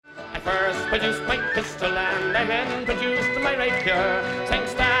first produced my pistol and I then produced my rapier, saying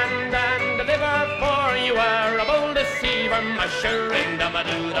stand and deliver, for you are a bold deceiver, mushering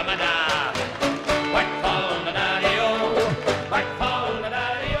da-ma-doo-da-ma-da. Whack fall the daddy-o, whack fall the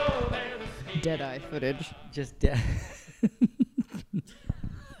daddy-o, there's a scheme. Dead-eye footage. Just dead.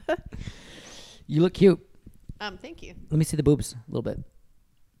 You look cute. Thank you. Let me see the boobs a little bit.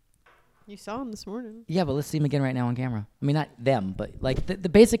 You saw them this morning. Yeah, but let's see them again right now on camera. I mean, not them, but like the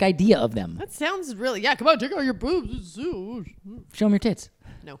basic idea of them. That sounds really... Yeah, come on, take out your boobs. Show them your tits.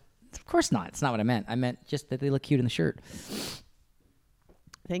 No. Of course not. It's not what I meant. I meant just that they look cute in the shirt.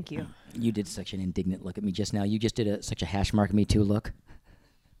 Thank you. You did such an indignant look at me just now. You just did such a hash mark me too look.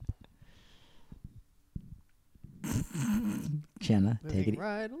 Jenna, take it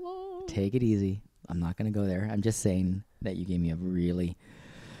right along. Take it easy. I'm not going to go there. I'm just saying that you gave me a really...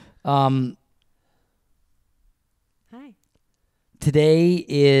 Hi. Today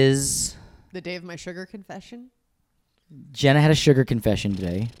is... The day of my sugar confession. Jenna had a sugar confession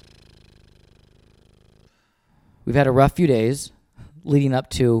today. We've had a rough few days leading up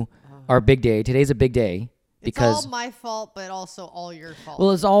to our big day. Today's a big day. Because it's all my fault, but also all your fault.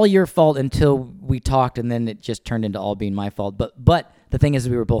 Well, it's all your fault until we talked, and then it just turned into all being my fault. But the thing is,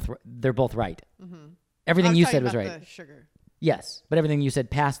 they're both right. Mm-hmm. Everything you said was right. The sugar. Yes, but everything you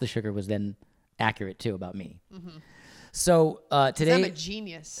said past the sugar was then accurate too about me. Mm-hmm. So today, I'm a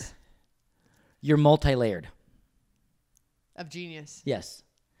genius. You're multi-layered. Of genius. Yes.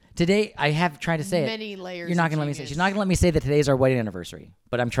 Today, I have tried to say Many layers. You're not going to let me say. She's not going to let me say that today's our wedding anniversary.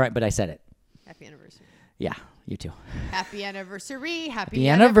 But I'm trying. But I said it. Happy anniversary. Yeah, you too. Happy anniversary. Happy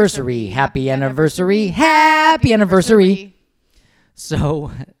anniversary. Happy anniversary. Happy anniversary.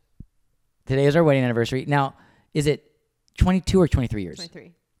 So, today is our wedding anniversary. Now, is it 22 or 23 years?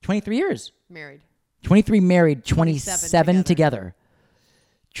 23. 23 years. Married. 23 married, 27 together.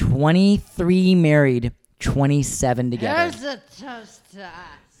 23 married, 27 together. Here's a toast to us.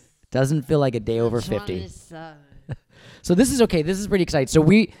 Doesn't feel like a day over 50. 27. So this is okay. This is pretty exciting. So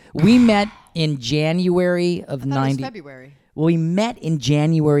we met in January of 90. It was February. Well, we met in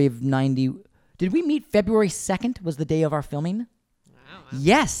January of 90. Did we meet February 2nd was the day of our filming? Wow.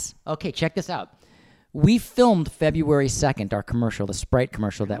 Yes. Okay, check this out. We filmed February 2nd, our commercial, the Sprite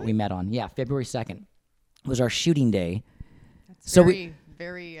commercial that we met on. Yeah, February 2nd was our shooting day. That's so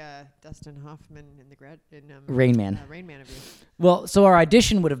very Dustin Hoffman in Rain Man. Rain Man of you. Well, so our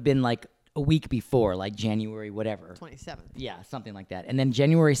audition would have been like a week before, like January whatever. 27th. Yeah, something like that. And then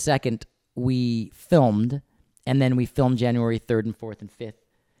January 2nd, we filmed, and then we filmed January 3rd and 4th and 5th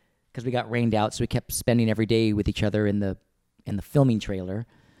because we got rained out, so we kept spending every day with each other in the filming trailer.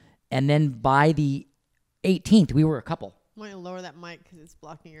 And then by the 18th, we were a couple. I want you to lower that mic because it's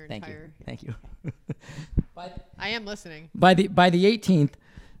blocking your entire... Thank you. I am listening. By the 18th,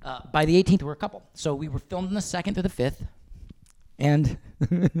 we're a couple. So we were filmed on the 2nd through the 5th, and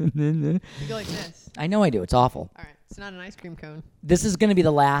You go like this. I know I do. It's awful. All right. It's not an ice cream cone. This is going to be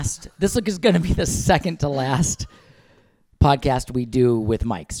the last. This is going to be the second to last podcast we do with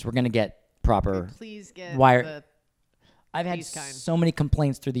mics. We're going to get proper. Please get wire. I've had these kind. so many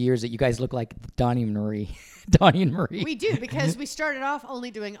complaints through the years that you guys look like Donnie and Marie. Donnie and Marie. We do, because we started off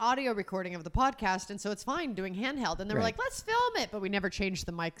only doing audio recording of the podcast, and so it's fine doing handheld. And then we're like, let's film it, but we never changed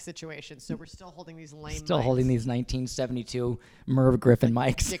the mic situation, so we're still holding these lame Still mics. holding these 1972 Merv Griffin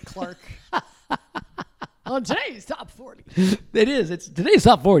mics. Dick Clark. On today's Top 40. It is. It's today's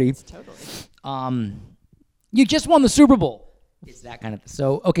Top 40. Totally. You just won the Super Bowl. It's that kind of.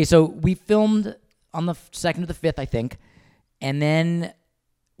 So, okay, so we filmed on the 2nd to the 5th, I think. And then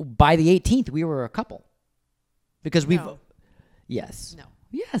by the 18th, we were a couple. Because we've... No. Yes. No.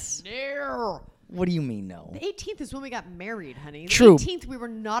 Yes. No. What do you mean, no? The 18th is when we got married, honey. The True. 18th, we were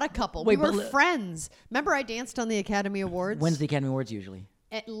not a couple. Wait, we were but friends. Remember I danced on the Academy Awards? When's the Academy Awards usually?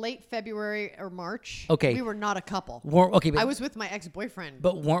 At late February or March. Okay. We were not a couple. Okay, but, I was with my ex-boyfriend.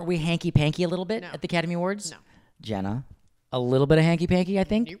 But weren't we hanky-panky a little bit No. at the Academy Awards? No. Jenna, a little bit of hanky-panky, I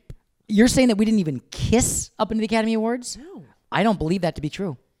think? Nope. You're saying that we didn't even kiss up into the Academy Awards? No. I don't believe that to be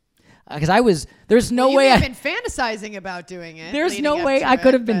true. Because there's no Well, way you may have been fantasizing about doing it. there's leading no up way to I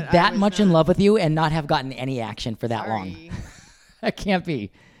could have it, been but that I was much in not. love with you and not have gotten any action for that long. Sorry. That can't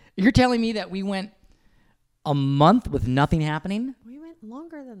be. You're telling me that we went a month with nothing happening? We went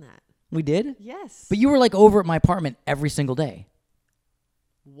longer than that. We did? Yes. But you were like over at my apartment every single day.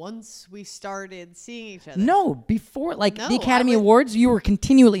 Once we started seeing each other. No, before, like No, the Academy I would- Awards, you were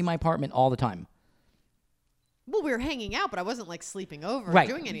continually in my apartment all the time. Well, we were hanging out, but I wasn't like sleeping over Right.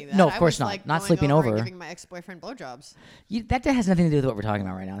 or doing any of that. No, of I course was, not. Like, Not going sleeping over. over. And giving my ex-boyfriend blowjobs. That has nothing to do with what we're talking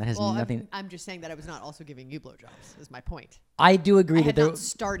about right now. That has Well, nothing. I'm just saying that I was not also giving you blowjobs. Is my point. I do agree I that had there. not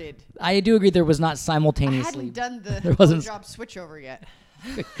started. I do agree there was not I simultaneously. hadn't done the there wasn't- blowjob switchover yet.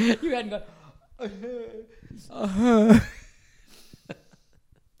 You hadn't gone.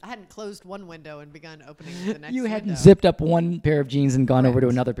 I hadn't closed one window and begun opening the next. You hadn't window. zipped up one pair of jeans and gone over to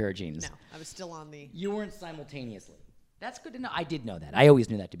Correct. another pair of jeans. No, I was still on the. You weren't simultaneously. That's good to know. I did know that. I always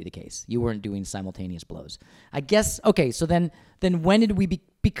knew that to be the case. You weren't doing simultaneous blows. I guess. Okay, so then when did we?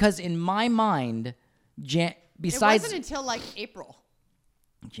 Because in my mind, It besides wasn't until like April.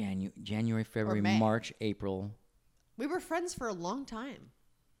 January, February, May. March, April. We were friends for a long time.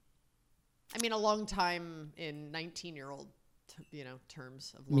 I mean, a long time in 19-year-old,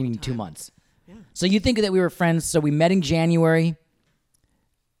 terms of long Meaning time. 2 months. Yeah. So you think that we were friends? So we met in January,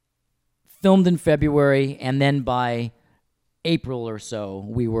 filmed in February, and then by April or so,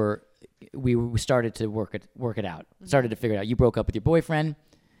 we started to work it out. Started to figure it out. You broke up with your boyfriend,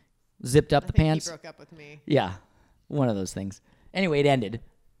 zipped up I the think pants. he broke up with me. Yeah, one of those things. Anyway, it ended.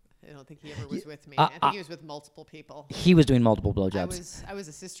 I don't think he ever was with me. uh, I think he was with multiple people. He was doing multiple blowjobs. I was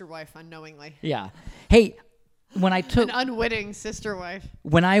a sister wife unknowingly. Yeah. Hey, when I took An unwitting sister wife.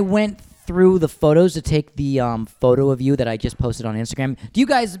 when I went through the photos to take the photo of you that I just posted on Instagram, do you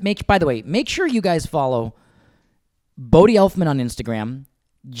guys by the way, make sure you guys follow Bodie Elfman on Instagram,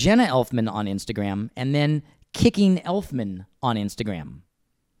 Jenna Elfman on Instagram, and then Kicking Elfman on Instagram.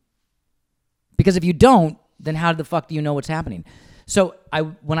 Because if you don't, then how the fuck do you know what's happening? So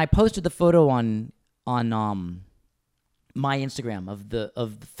when I posted the photo on my Instagram of the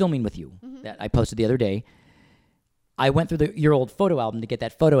filming with you that I posted the other day, I went through your old photo album to get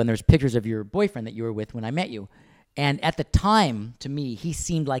that photo, and there's pictures of your boyfriend that you were with when I met you. And at the time, to me, he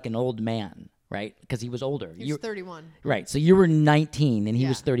seemed like an old man, right? Because he was older. He was 31. Right. So you were 19 and he Yeah.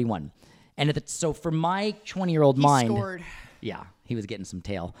 was 31. And so for my 20-year-old He mind, scored. yeah, he was getting some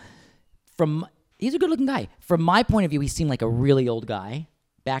tail. He's a good-looking guy. From my point of view, he seemed like a really old guy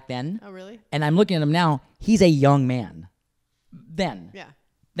back then. Oh, really? And I'm looking at him now. He's a young man. Then Yeah.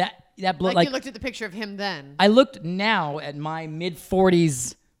 that blew Like you looked at the picture of him then. I looked now at my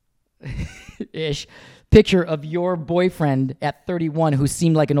mid-40s ish picture of your boyfriend at 31 who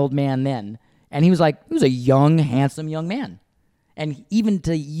seemed like an old man then. And he was a young, handsome young man. And even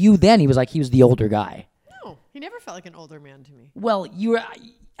to you then, he was the older guy. No, he never felt like an older man to me. Well,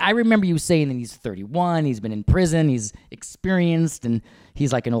 I remember you saying that he's 31, he's been in prison, he's experienced, and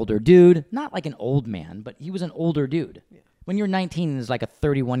he's like an older dude. Not like an old man, but he was an older dude. Yeah. When you're 19 and there's like a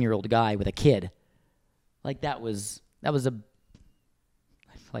 31-year-old guy with a kid, like that was a...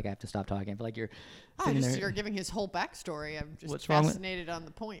 I feel like I have to stop talking. I feel like you're sitting there. You're giving his whole backstory. I'm just What's wrong with- fascinated on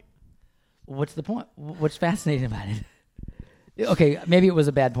the point. What's the point? What's fascinating about it? Okay, maybe it was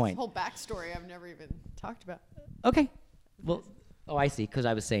a bad point. Whole backstory I've never even talked about. Okay. Well, I see, because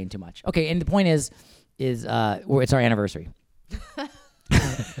I was saying too much. Okay, and the point is it's our anniversary.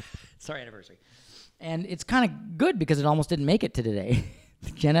 It's our anniversary. And it's kind of good because it almost didn't make it to today.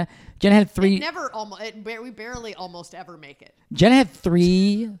 Jenna had three. We barely almost ever make it. Jenna had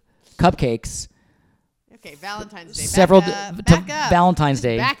 3 cupcakes. Okay, Valentine's Day. Several back up. Valentine's Just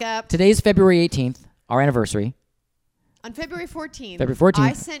Day. Back up. Today's February 18th, our anniversary. On February 14th, February 14th.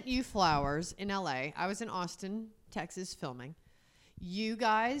 I sent you flowers in LA. I was in Austin, Texas filming. You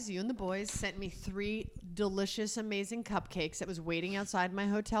and the boys sent me 3 delicious, amazing cupcakes that was waiting outside my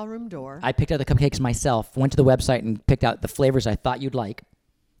hotel room door. I picked out the cupcakes myself, went to the website and picked out the flavors I thought you'd like,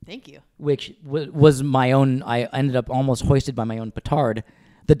 Thank you. which was my own. I ended up almost hoisted by my own petard.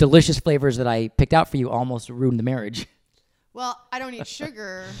 The delicious flavors that I picked out for you almost ruined the marriage. Well, I don't eat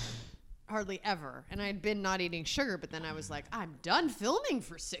sugar hardly ever. And I'd been not eating sugar, but then I was like, I'm done filming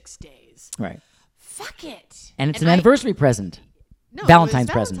for 6 days. Right. Fuck it. And it's an anniversary present. No, Valentine's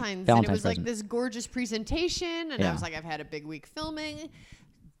it was present. Valentine's, and it Valentine's was like present. this gorgeous presentation, and Yeah. I was like, I've had a big week filming.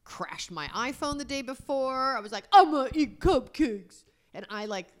 Crashed my iPhone the day before. I was like, I'm gonna eat cupcakes, and I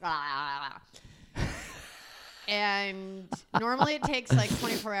like. And normally it takes like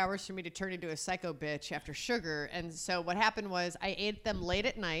 24 hours for me to turn into a psycho bitch after sugar. And so what happened was I ate them late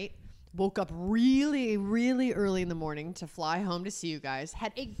at night, woke up really, really early in the morning to fly home to see you guys.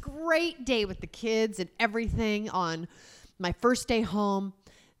 Had a great day with the kids and everything on my first day home.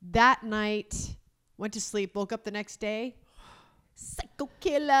 That night, went to sleep, woke up the next day. Psycho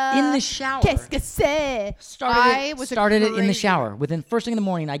killer. In the shower. Qu'est-ce que c'est? Started it in the shower. Within first thing in the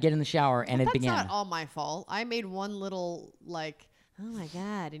morning, I get in the shower and it That's began. not all my fault. I made one little like, oh my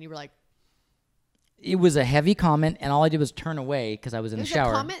God. And you were like, It was a heavy comment, and all I did was turn away because I was in the there's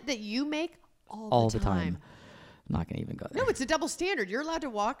shower a comment that you make all all the the time. I'm not gonna even go there. No, it's a double standard. You're allowed to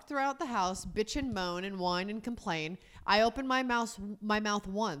walk throughout the house, bitch and moan and whine and complain. I open my mouth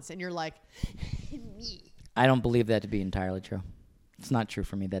once, and you're like, I don't believe that to be entirely true. It's not true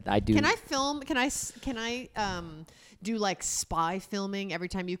for me that I do. Can I film? Can I do like spy filming every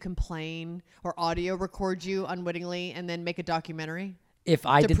time you complain, or audio record you unwittingly, and then make a documentary if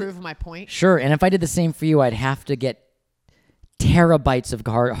I to did prove my point? Sure, and if I did the same for you, I'd have to get terabytes of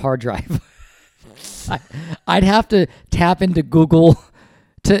hard drive. I'd have to tap into Google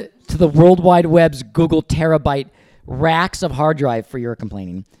to the World Wide Web's Google terabyte racks of hard drive for your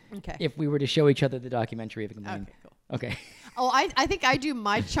complaining. Okay. If we were to show each other the documentary of complaining. Okay, cool. Okay. Oh, I think I do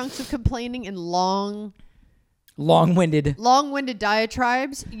my chunks of complaining in long-winded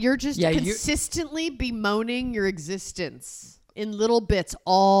diatribes. You're just consistently bemoaning your existence in little bits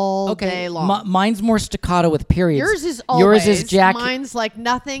all day long. Mine's more staccato with periods. Yours is always. Yours is Jack. Mine's like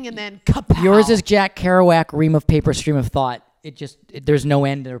nothing and then kapow. Yours is Jack Kerouac, ream of paper, stream of thought. There's no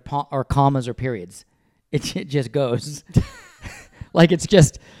end or commas or periods. It just goes. Like it's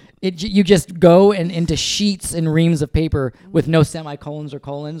just you just go into sheets and reams of paper with no semicolons or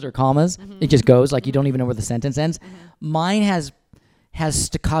colons or commas. It just goes like you don't even know where the sentence ends. Mine has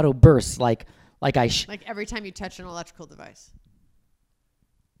staccato bursts like every time you touch an electrical device.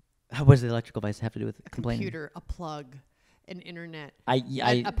 What does the electrical device have to do with complaining? A computer, a plug, an internet,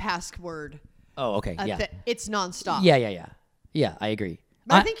 a password. Oh, okay, yeah. It's nonstop. Yeah, I agree.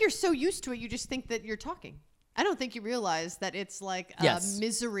 But I think you're so used to it, you just think that you're talking. I don't think you realize that it's like a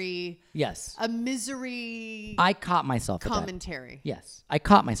misery. Yes. A misery. I caught myself commentary. With that. Yes, I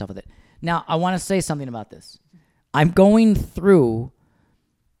caught myself with it. Now, I want to say something about this. I'm going through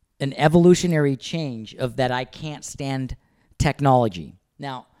an evolutionary change of that I can't stand technology.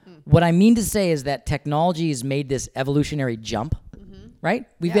 Now, what I mean to say is that technology has made this evolutionary jump, right?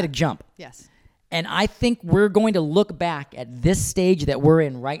 We've got a jump. Yes. And I think we're going to look back at this stage that we're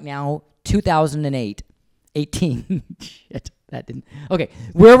in right now, 2018. Shit, that didn't. Okay,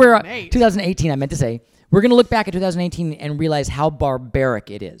 where we're at, 2018, I meant to say. We're going to look back at 2018 and realize how barbaric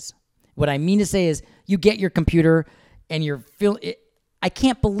it is. What I mean to say is you get your computer and I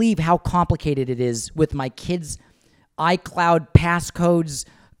can't believe how complicated it is with my kids' iCloud passcodes,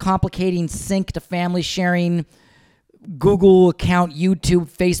 complicating sync to family sharing, Google account, YouTube,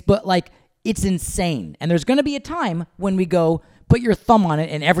 Facebook. Like, it's insane. And there's going to be a time when we go, put your thumb on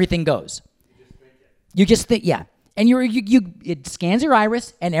it and everything goes. You just think, yeah. And it scans your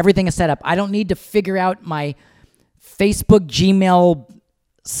iris and everything is set up. I don't need to figure out my Facebook, Gmail,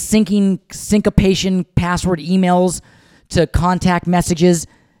 syncopation, password emails to contact messages.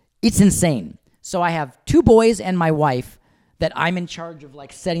 It's insane. So I have 2 boys and my wife that I'm in charge of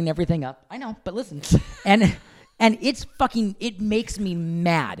like setting everything up. I know, but listen. And it makes me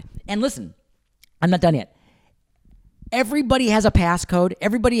mad. And listen, I'm not done yet. Everybody has a passcode.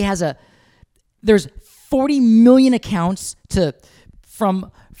 There's 40 million accounts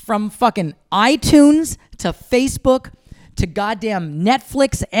from fucking iTunes to Facebook to goddamn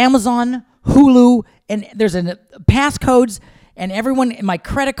Netflix, Amazon, Hulu, and there's passcodes and everyone, my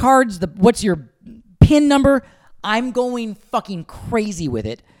credit cards, what's your PIN number? I'm going fucking crazy with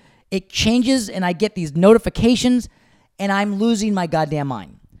it. It changes and I get these notifications and I'm losing my goddamn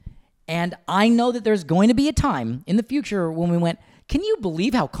mind. And I know that there's going to be a time in the future when we went, can you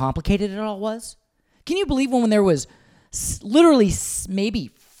believe how complicated it all was? Can you believe when there was literally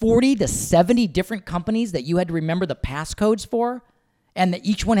maybe 40 to 70 different companies that you had to remember the passcodes for? And that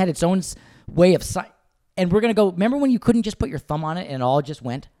each one had its own way of and we're going to go, remember when you couldn't just put your thumb on it and it all just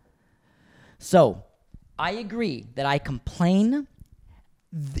went? So I agree that I complain.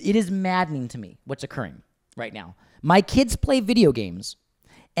 It is maddening to me what's occurring right now. My kids play video games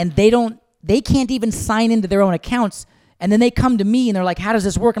and they can't even sign into their own accounts. And then they come to me and they're like, how does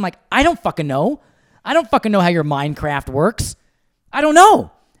this work? I'm like, I don't fucking know. I don't fucking know how your Minecraft works. I don't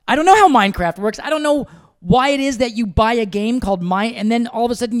know. I don't know how Minecraft works. I don't know why it is that you buy a game called and then all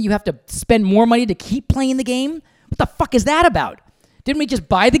of a sudden you have to spend more money to keep playing the game. What the fuck is that about? Didn't we just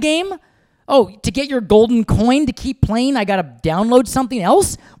buy the game? Oh, to get your golden coin to keep playing, I got to download something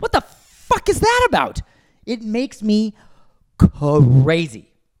else? What the fuck is that about? It makes me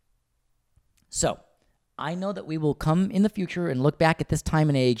crazy. So, I know that we will come in the future and look back at this time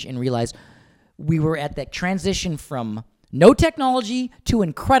and age and realize we were at that transition from no technology to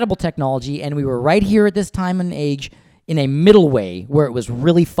incredible technology, and we were right here at this time and age in a middle way where it was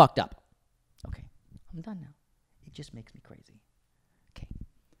really fucked up. Okay, I'm done now. It just makes me crazy. Okay.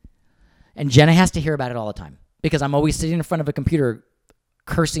 And Jenna has to hear about it all the time because I'm always sitting in front of a computer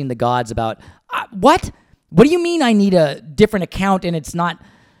cursing the gods about, what? What do you mean I need a different account and it's not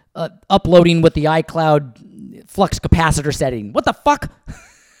uploading with the iCloud flux capacitor setting. What the fuck?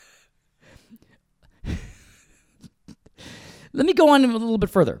 Let me go on a little bit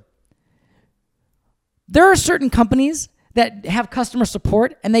further. There are certain companies that have customer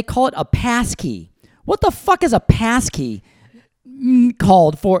support and they call it a passkey. What the fuck is a passkey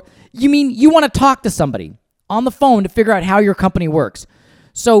called for? You mean you want to talk to somebody on the phone to figure out how your company works.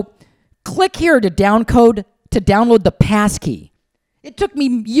 So click here to download the passkey. It took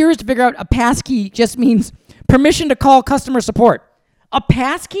me years to figure out a passkey just means permission to call customer support. A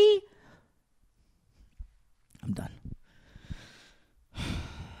passkey? I'm done.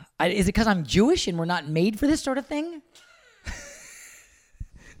 Is it because I'm Jewish and we're not made for this sort of thing?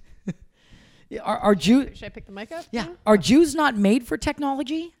 Are Jews? Should I pick the mic up? Yeah. Are Jews not made for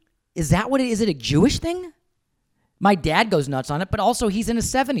technology? Is that what it is? Is it a Jewish thing? My dad goes nuts on it, but also he's in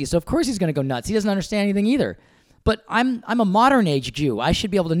his 70s, so of course he's going to go nuts. He doesn't understand anything either. But I'm a modern age Jew. I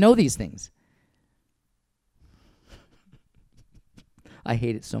should be able to know these things. I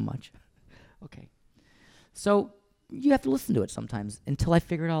hate it so much. Okay. So you have to listen to it sometimes until I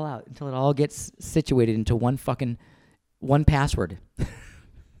figure it all out, until it all gets situated into one password.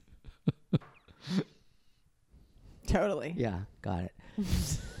 Totally. Yeah, got it.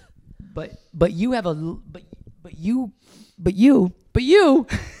 but you have but you.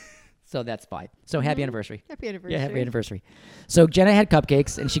 So that's fine. So happy anniversary. Happy anniversary. Yeah, happy anniversary. So Jenna had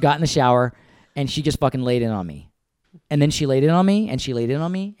cupcakes and she got in the shower and she just fucking laid in on me. And then she laid in on me and she laid in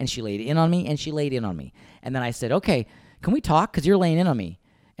on me and she laid in on me and she laid in on me. And then I said, "Okay, can we talk? Because you're laying in on me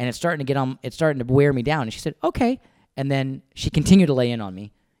and it's starting to wear me down." And she said, "Okay." And then she continued to lay in on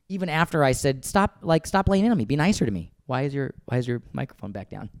me even after I said, "Stop laying in on me. Be nicer to me. Why is your microphone back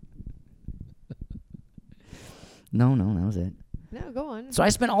down?" No, that was it. No, go on. So I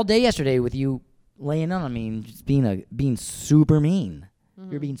spent all day yesterday with you laying in on me and just being super mean.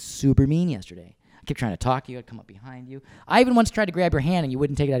 You were being super mean yesterday. I kept trying to talk to you. I'd come up behind you. I even once tried to grab your hand and you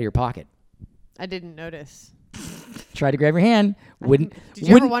wouldn't take it out of your pocket. I didn't notice. Tried to grab your hand. Wouldn't. Did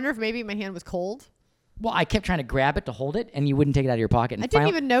you ever wonder if maybe my hand was cold? Well, I kept trying to grab it to hold it and you wouldn't take it out of your pocket. And I didn't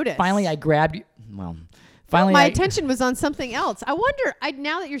even notice. Finally, I grabbed you. Well, finally, my attention was on something else. I wonder.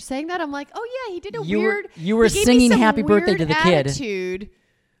 Now that you're saying that, I'm like, oh yeah, he did a weird. You were he gave singing me some "Happy Birthday" to the kid. Attitude.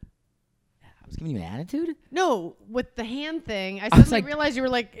 I was giving you an attitude. No, with the hand thing, I was suddenly like- realized you were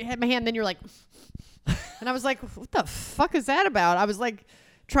like had my hand. Then you're like, and I was like, what the fuck is that about? I was like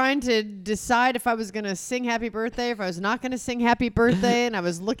trying to decide if I was gonna sing "Happy Birthday," if I was not gonna sing "Happy Birthday," and I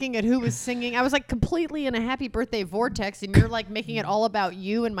was looking at who was singing. I was like completely in a "Happy Birthday" vortex, and you're like making it all about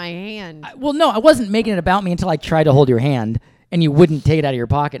you and my hand. Well, no, I wasn't making it about me until I tried to hold your hand and you wouldn't take it out of your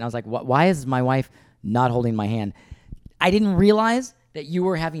pocket. And I was like, why is my wife not holding my hand? I didn't realize that you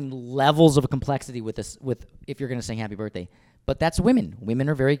were having levels of complexity with this, if you're going to sing "Happy Birthday." But that's women. Women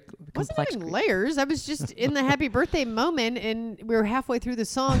are very complex. Wasn't even layers. I was just in the "Happy Birthday" moment, and we were halfway through the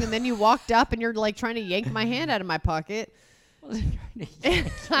song, and then you walked up, and you're like trying to yank my hand out of my pocket.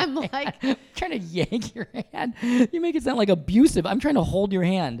 I'm like, I'm trying to yank your hand. You make it sound like abusive. I'm trying to hold your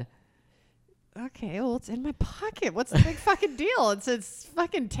hand. okay, well, it's in my pocket. What's the big fucking deal? It's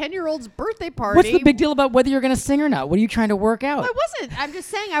fucking 10-year-old's birthday party. What's the big deal about whether you're going to sing or not? What are you trying to work out? I wasn't. I'm just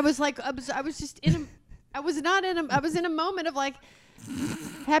saying. I was like, I was just in a. I was not in a. I was in a moment of like,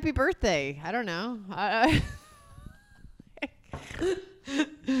 "Happy birthday." I don't know.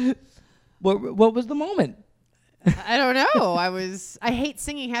 What was the moment? I don't know. I hate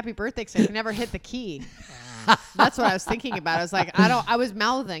singing "Happy Birthday" because I can never hit the key. That's what I was thinking about. I was like, I was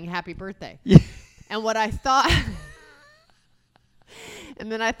mouthing "Happy Birthday," and what I thought,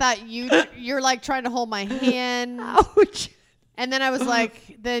 and then I thought you're like trying to hold my hand. Ouch. And then I was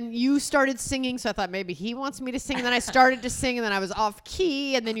like, then you started singing, so I thought maybe he wants me to sing. And then I started to sing, and then I was off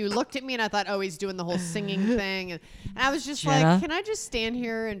key. And then you looked at me, and I thought, oh, he's doing the whole singing thing. And I was just Jenna, like, can I just stand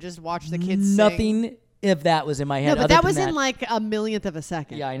here and just watch the kids sing? Nothing if that was in my head. No, but other that than was in like a millionth of a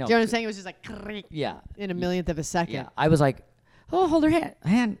second. Yeah, I know. Do you know what I'm saying? It was just like, Yeah. in a millionth of a second. Yeah. I was like, oh, hold her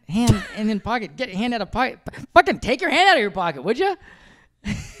hand, and in pocket. Get your hand out of pocket. Fucking take your hand out of your pocket, would you?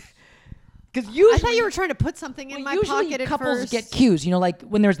 Because usually, I thought you were trying to put something in my pocket at couples first. get cues. You know, like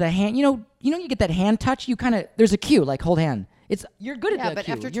when there's the hand. You get that hand touch. You kind of there's a cue, like hold hand. You're good at Yeah, that but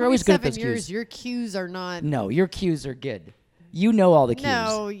cue. after You're always good at 27 those years, cues. your cues are not. No, your cues are good. You know all the cues.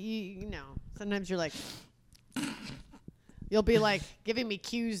 No, you know. Sometimes you're like, you'll be like giving me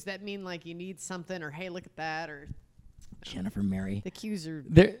cues that mean like you need something or hey, look at that or Jennifer Mary. the cues are.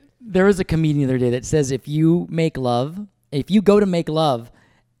 There was a comedian the other day that says if you go to make love,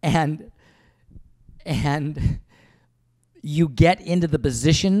 and you get into the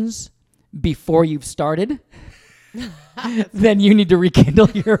positions before you've started, then you need to rekindle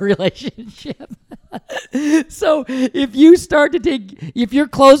your relationship. So if your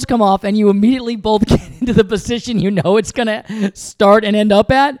clothes come off and you immediately both get into the position you know it's going to start and end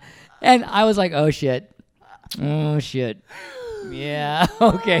up at. And I was like, oh, shit. Yeah.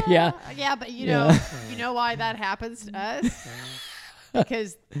 Okay. Yeah. Yeah, but you know why that happens to us?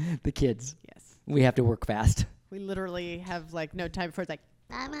 Because The kids. yes, We have to work fast. we literally have like no time before it's like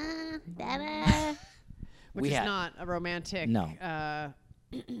mama, dada, which is not a romantic. No.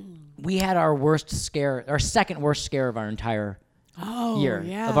 We had our second worst scare of our entire year,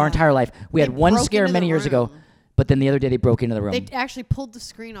 of our entire life. We had one broke scare into many the years ago, room. but then the other day they broke into the room. They actually pulled the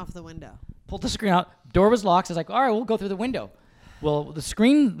screen off the window. Pulled the screen out. Door was locked. So I was like, all right, we'll go through the window. Well, the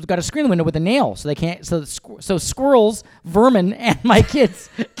screen's got a screen window with a nail, so they can't. So squirrels, vermin, and my kids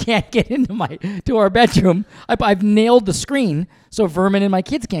can't get to our bedroom. I've nailed the screen, so vermin and my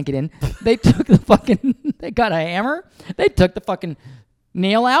kids can't get in. They took they got a hammer. They took the fucking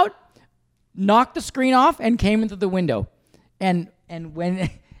nail out, knocked the screen off, and came into the window. And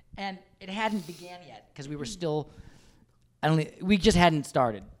it hadn't began yet because we were still. We just hadn't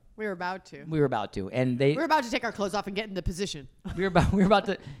started. We were about to. We were about to, and We were about to take our clothes off and get in the position. we were about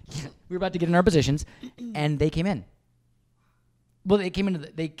to get in our positions, and they came in. Well, they came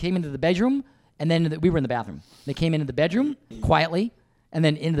into the bedroom, and then we were in the bathroom. They came into the bedroom quietly, and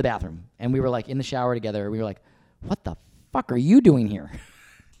then into the bathroom, and we were like in the shower together. We were like, "What the fuck are you doing here?"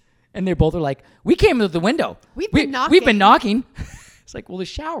 And they both were like, "We came through the window. We've been knocking." We've been knocking." It's like, "Well, the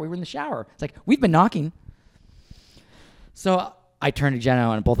shower. We were in the shower." It's like, "We've been knocking." So I turned to Jenna,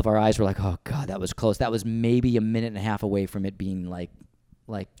 and both of our eyes were like, "Oh God, that was close. That was maybe a minute and a half away from it being like."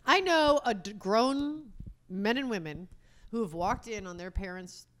 I know grown men and women who have walked in on their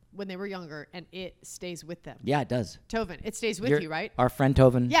parents when they were younger, and it stays with them. Yeah, it does. Tovin, it stays with you, right? Our friend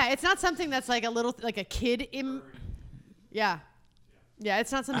Tovin. Yeah, it's not something that's like like a kid. Yeah,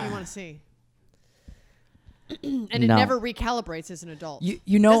 it's not something you want to see. And it No. never recalibrates as an adult.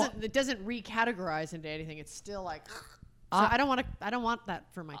 You know, it doesn't recategorize into anything. It's still like. So I don't want that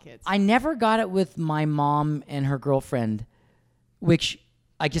for my kids. I never got it with my mom and her girlfriend, which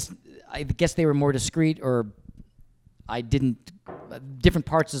I guess they were more discreet, or I didn't. Different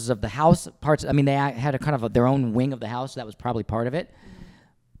parts of the house. I mean, they had a kind of their own wing of the house. So that was probably part of it.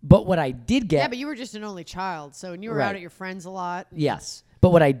 But what I did get. Yeah, but you were just an only child, so when you were out Right. at your friends a lot. Yes.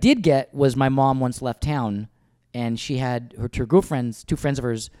 But what I did get was my mom once left town, and she had her two girlfriends, two friends of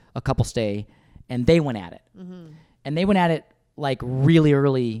hers, a couple stay, and they went at it. Mm-hmm. And they went at it like really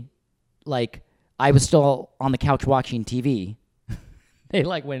early. Like I was still on the couch watching TV. They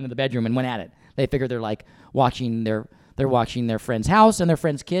like went into the bedroom and went at it. They figured they're like watching their friend's house and their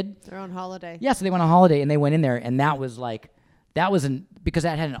friend's kid. Their own holiday. Yeah, so they went on holiday and they went in there, and because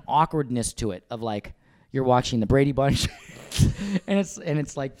that had an awkwardness to it of like you're watching the Brady Bunch, and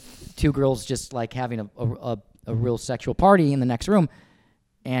it's like two girls just like having a real sexual party in the next room,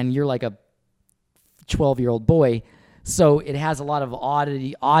 and you're like a 12-year-old boy, so it has a lot of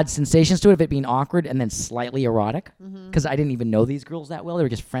odd sensations to it of it being awkward and then slightly erotic. Because I didn't even know these girls that well; they were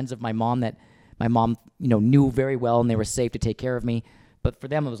just friends of my mom that my mom knew very well, and they were safe to take care of me. But for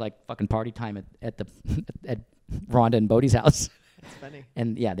them, it was like fucking party time at Rhonda and Bodie's house. That's funny.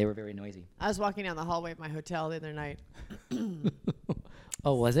 And yeah, they were very noisy. I was walking down the hallway of my hotel the other night.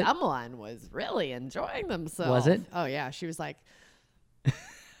 Oh, was it? Someone was really enjoying themselves. Was it? Oh yeah, she was like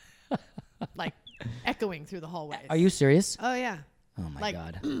echoing through the hallways. Are you serious? Oh yeah. Oh my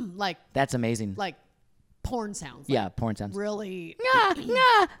God, like that's amazing. like porn sounds. Yeah, porn sounds. Really.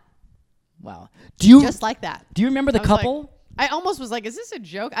 Wow. Do you Just like that. do you remember the I was like- couple? I almost was like, is this a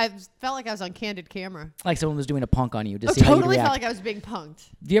joke? I felt like I was on candid camera. Like someone was doing a punk on you to I see how you totally react. felt like I was being punked.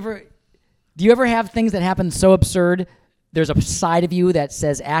 Do you ever have things that happen so absurd? There's a side of you that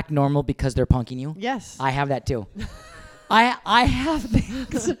says act normal because they're punking you. Yes. I have that too. I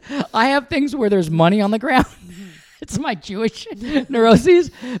have things where there's money on the ground. It's my Jewish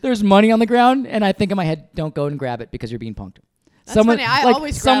neuroses. There's money on the ground, and I think in my head, don't go and grab it because you're being punked. That's funny. I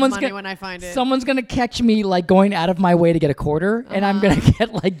always grab money when I find it. Someone's gonna catch me like going out of my way to get a quarter, and I'm gonna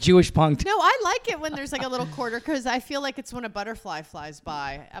get like Jewish punked. No, I like it when there's like a little quarter because I feel like it's when a butterfly flies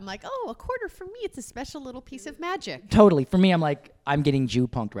by. I'm like, oh, a quarter for me. It's a special little piece of magic. Totally. For me, I'm like, I'm getting Jew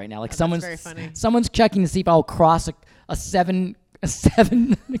punked right now. Like very funny. someone's checking to see if I'll cross a seven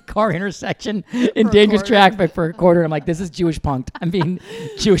car intersection in For a dangerous quarter. traffic for a quarter. I'm like, this is Jewish punked. I'm being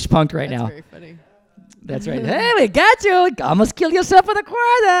Jewish punked right That's now. very funny. That's right. Hey, we got you. Almost kill yourself with a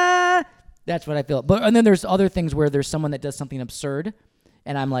quarter. That's what I feel. And then there's other things where there's someone that does something absurd,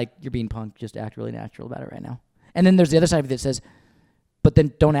 and I'm like, you're being punked. Just act really natural about it right now. And then there's the other side of it that says, but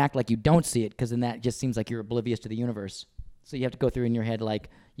then don't act like you don't see it, because then that just seems like you're oblivious to the universe. So you have to go through in your head, like,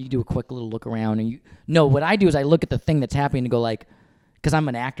 you do a quick little look around. And what I do is I look at the thing that's happening and go, like, because I'm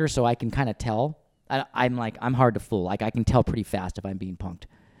an actor, so I can kind of tell. I'm hard to fool. Like, I can tell pretty fast if I'm being punked.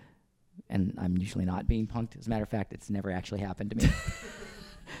 And I'm usually not being punked. As a matter of fact, it's never actually happened to me.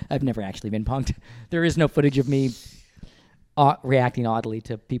 I've never actually been punked. There is no footage of me reacting oddly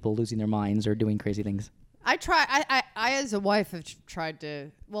to people losing their minds or doing crazy things. I as a wife have tried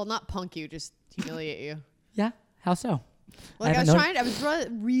to, well, not punk you, just humiliate you. Yeah? How so? Like I was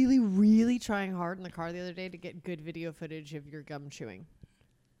really, really trying hard in the car the other day to get good video footage of your gum chewing.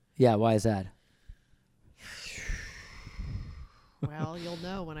 Yeah, why is that? Well, you'll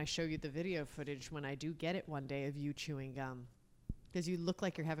know when I show you the video footage when I do get it one day of you chewing gum. Because you look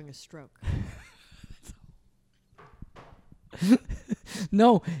like you're having a stroke.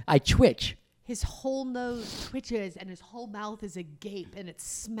 No, I twitch. His whole nose twitches and his whole mouth is agape and it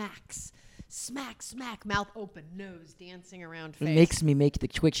smacks. Smack, smack, mouth open, nose dancing around face. It makes me make the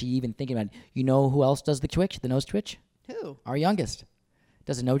twitchy even thinking about it. You know who else does the twitch, the nose twitch? Who? Our youngest.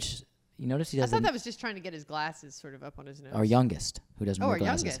 Does a nose... You notice he does. I thought that was just trying to get his glasses sort of up on his nose. Our youngest, who doesn't wear our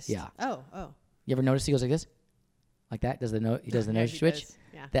glasses. youngest. Yeah. Oh. You ever notice he goes like this? Like that? Does the he does the Yeah, nose he twitch? does.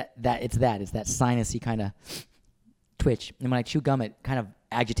 Yeah. It's that sinusy kind of twitch. And when I chew gum, it kind of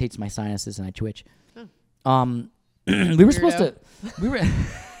agitates my sinuses and I twitch. Oh. We were supposed to we were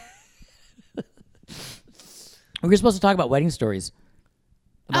supposed to talk about wedding stories.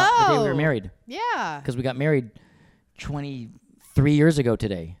 About the day we were married. Yeah. Because we got married 23 years ago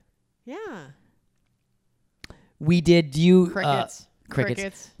today. Yeah. We did Crickets.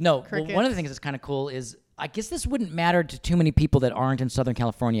 Crickets. No, well, Crickets. one of the things that's kind of cool is I guess this wouldn't matter to too many people that aren't in Southern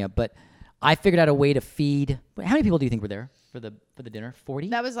California, but I figured out a way to feed. How many people do you think were there for the dinner? 40?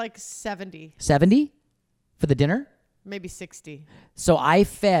 That was like 70, 70 for the dinner? maybe 60. So I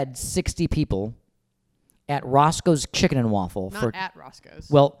fed 60 people at Roscoe's Chicken and Waffle. Not at Roscoe's.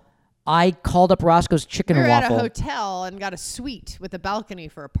 Well, I called up Roscoe's Chicken we were and at a Waffle. hotel and got a suite with a balcony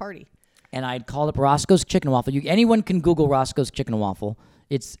for a party. And I'd called up Roscoe's Chicken and Waffle. Anyone can Google Roscoe's Chicken and Waffle.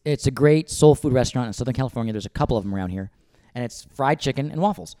 It's a great soul food restaurant in Southern California. There's a couple of them around here. And it's fried chicken and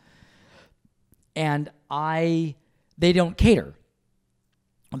waffles. And they don't cater.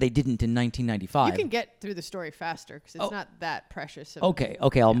 They didn't in 1995. You can get through the story faster because it's not that precious. Okay,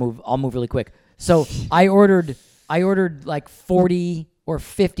 I'll move really quick. So I ordered like 40 or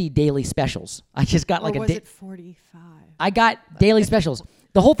 50 daily specials. I just got like or was it 45? I got daily specials.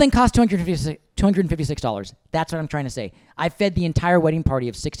 The whole thing cost $256. That's what I'm trying to say. I fed the entire wedding party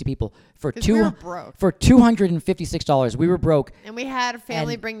of 60 people for we were broke. for $256. We were broke. And we had a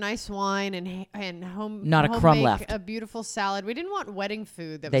family And- bring nice wine and home. Not a home crumb make left. A beautiful salad. We didn't want wedding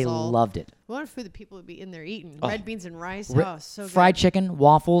food. That They was all. loved it. We wanted food that people would be in there eating. Oh. Red beans and rice. So Fried good. chicken,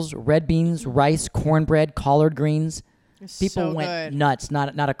 waffles, red beans, rice, cornbread, collard greens. It's People so went good. nuts.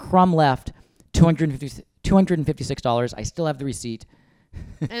 Not a crumb left. $256. I still have the receipt.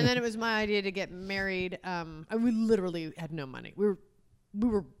 And then it was my idea to get married. We literally had no money. We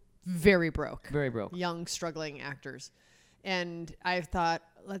were very broke. Very broke. Young, struggling actors. And I thought,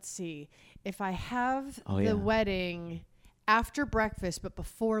 let's see, if I have the wedding after breakfast but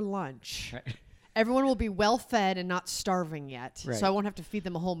before lunch, Right. everyone will be well fed and not starving yet. Right. So I won't have to feed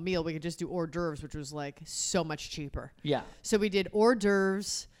them a whole meal. We could just do hors d'oeuvres, which was like so much cheaper. Yeah. So we did hors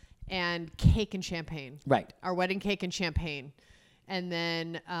d'oeuvres and cake and champagne. Right. Our wedding cake and champagne. And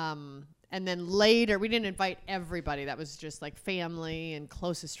then later, we didn't invite everybody. That was just like family and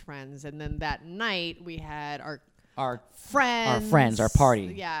closest friends. And then that night, we had our friends. Our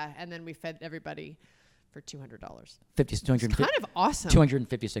party. Yeah, and then we fed everybody for $200. It's Kind of awesome.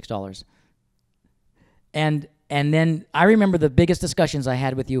 $256. And then I remember the biggest discussions I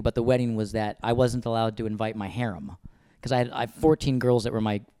had with you about the wedding was that I wasn't allowed to invite my harem because I had 14 girls that were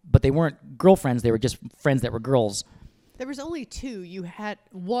but they weren't girlfriends. They were just friends that were girls. There was only two. You had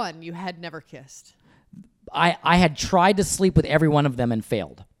one you had never kissed. I had tried to sleep with every one of them and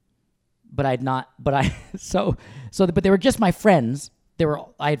failed. But but they were just my friends.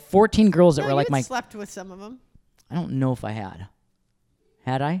 I had 14 girls that were like my. slept with some of them. I don't know if I had.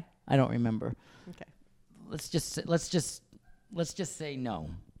 Had I? I don't remember. Okay. Let's just say no.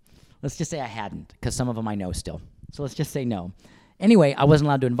 Let's just say I hadn't, because some of them I know still. So let's just say no. Anyway, I wasn't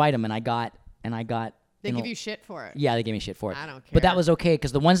allowed to invite them, and I got. They give you shit for it. Yeah, they gave me shit for it. I don't But that care. was okay,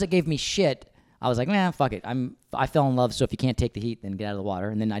 because the ones that gave me shit, I was like, man, fuck it. I fell in love, so if you can't take the heat, then get out of the water.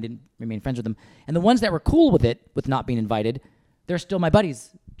 And then I didn't remain friends with them. And the ones that were cool with it, with not being invited, they're still my buddies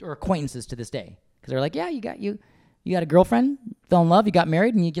or acquaintances to this day. Because they're like, yeah, you got a girlfriend, fell in love, you got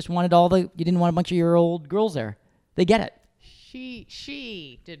married, and you just wanted you didn't want a bunch of your old girls there. They get it.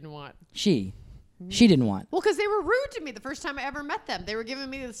 She didn't want. She. She didn't want. Well, because they were rude to me the first time I ever met them. They were giving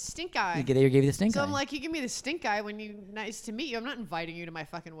me the stink eye. They gave you the stink So eye. I'm like, you give me the stink eye when you nice to meet you. I'm not inviting you to my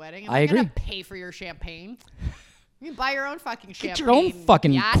fucking wedding. I'm I not gonna agree. pay for your champagne. You can buy your own fucking champagne. Get your own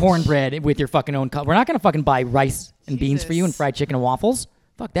fucking biatch. cornbread with your fucking own cup. We're not gonna fucking buy rice and beans for you and Jesus. fried chicken and waffles.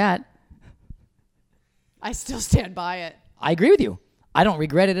 Fuck that. I still stand by it. I agree with you. I don't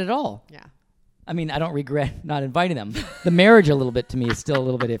regret it at all. Yeah. I mean, I don't regret not inviting them. The marriage a little bit to me is still a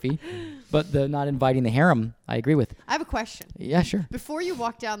little bit iffy, but the not inviting the harem, I agree with. I have a question. Yeah, sure. Before you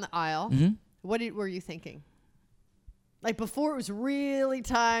walked down the aisle, Mm-hmm. what were you thinking? Like before it was really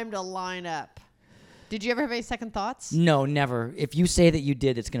time to line up. Did you ever have any second thoughts? No, never. If you say that you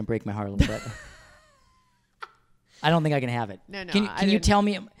did, it's gonna break my heart a little bit. I don't think I can have it. No, Can I you didn't. tell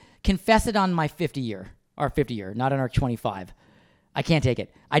me? Confess it on my 50 year, not on our 25. I can't take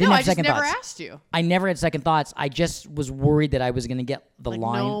it. I didn't No, have I just second never thoughts. asked you. I never had second thoughts. I just was worried that I was gonna get the Like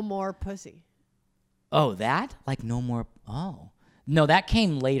line. no more pussy. Oh, that? Like no more. Oh, no, that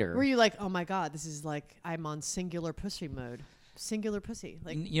came later. Were you like, oh my god, this is like I'm on singular pussy mode. Singular pussy.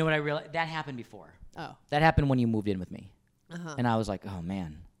 Like, You know what I realized? That happened before. oh, That happened when you moved in with me, uh-huh. and I was like, oh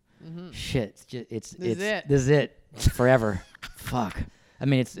man, shit, it's This is it. This is it. It's forever. Fuck. I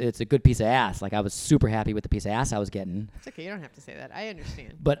mean, it's a good piece of ass. Like I was super happy with the piece of ass I was getting, It's okay. You don't have to say that. I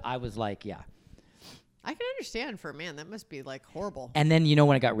understand. but I was like, yeah. I can understand for a man. That must be like horrible. And then you know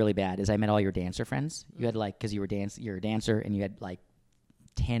when it got really bad is I met all your dancer friends. You had like because you're a dancer, and you had like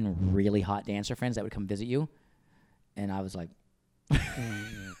 10 really hot dancer friends that would come visit you, and I was like,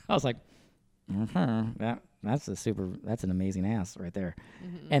 that's an amazing ass right there.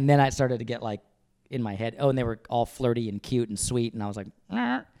 And then I started to get like in my head, and they were all flirty and cute and sweet, and I was like,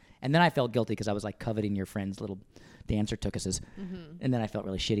 and then I felt guilty because I was like coveting your friends' little dancer tookuses, and then I felt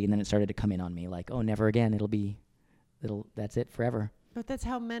really shitty, and then it started to come in on me like, oh, never again. That's it forever. But that's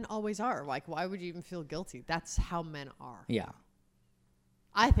how men always are. Like, why would you even feel guilty? That's how men are. Yeah,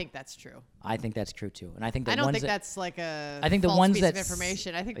 I think that's true. I think that's true too, and I think I don't think that's like a I think the false ones piece that of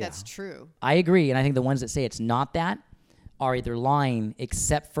information. I think that's true. I agree, and I think the ones that say it's not that are either lying,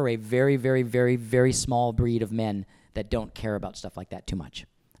 except for a very, very, very, very small breed of men that don't care about stuff like that too much.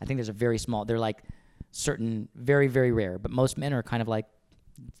 I think there's a very small. They're like certain, very, very rare, but most men are kind of like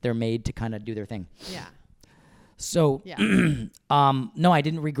they're made to kind of do their thing. Yeah. So, Yeah. no, I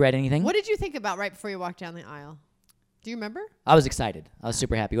didn't regret anything. What did you think about right before you walked down the aisle? Do you remember? I was excited. I was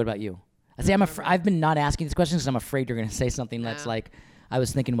super happy. What about you? I say I've been not asking these questions because I'm afraid you're going to say something that's No. like, I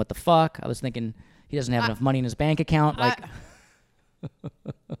was thinking, what the fuck? I was thinking he doesn't have enough money in his bank account. Like,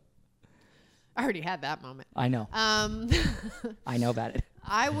 I already had that moment. I know. I know about it.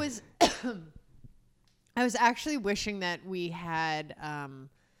 I was I was actually wishing that we had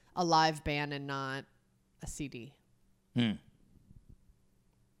a live band and not a CD.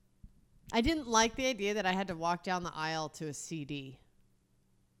 I didn't like the idea that I had to walk down the aisle to a CD.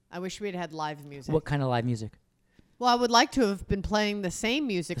 I wish we had live music. What kind of live music? Well, I would like to have been playing the same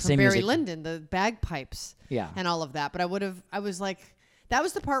music from same Barry music. Lyndon, the bagpipes Yeah. and all of that. But I was like, that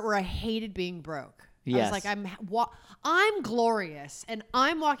was the part where I hated being broke. Yes. I was like, I'm glorious, and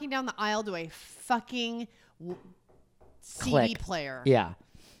I'm walking down the aisle to a fucking CD Click. player. Yeah.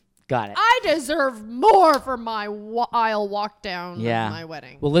 Got it. I deserve more for my aisle walk down Yeah. of my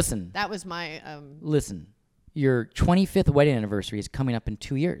wedding. Well, listen. That was my, Listen. Your 25th wedding anniversary is coming up in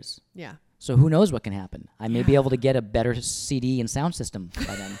 2 years. yeah. So who knows what can happen? I may be able to get a better CD and sound system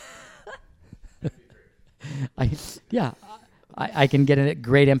by then. I can get a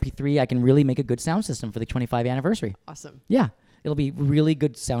great MP3. I can really make a good sound system for the 25th anniversary. Awesome. Yeah, it'll be really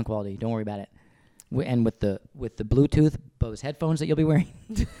good sound quality. Don't worry about it. And with the Bluetooth Bose headphones that you'll be wearing,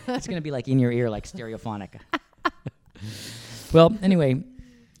 it's gonna be like in your ear, like stereophonic. Well, anyway,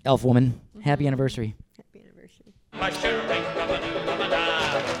 elf woman, happy anniversary. Happy anniversary. My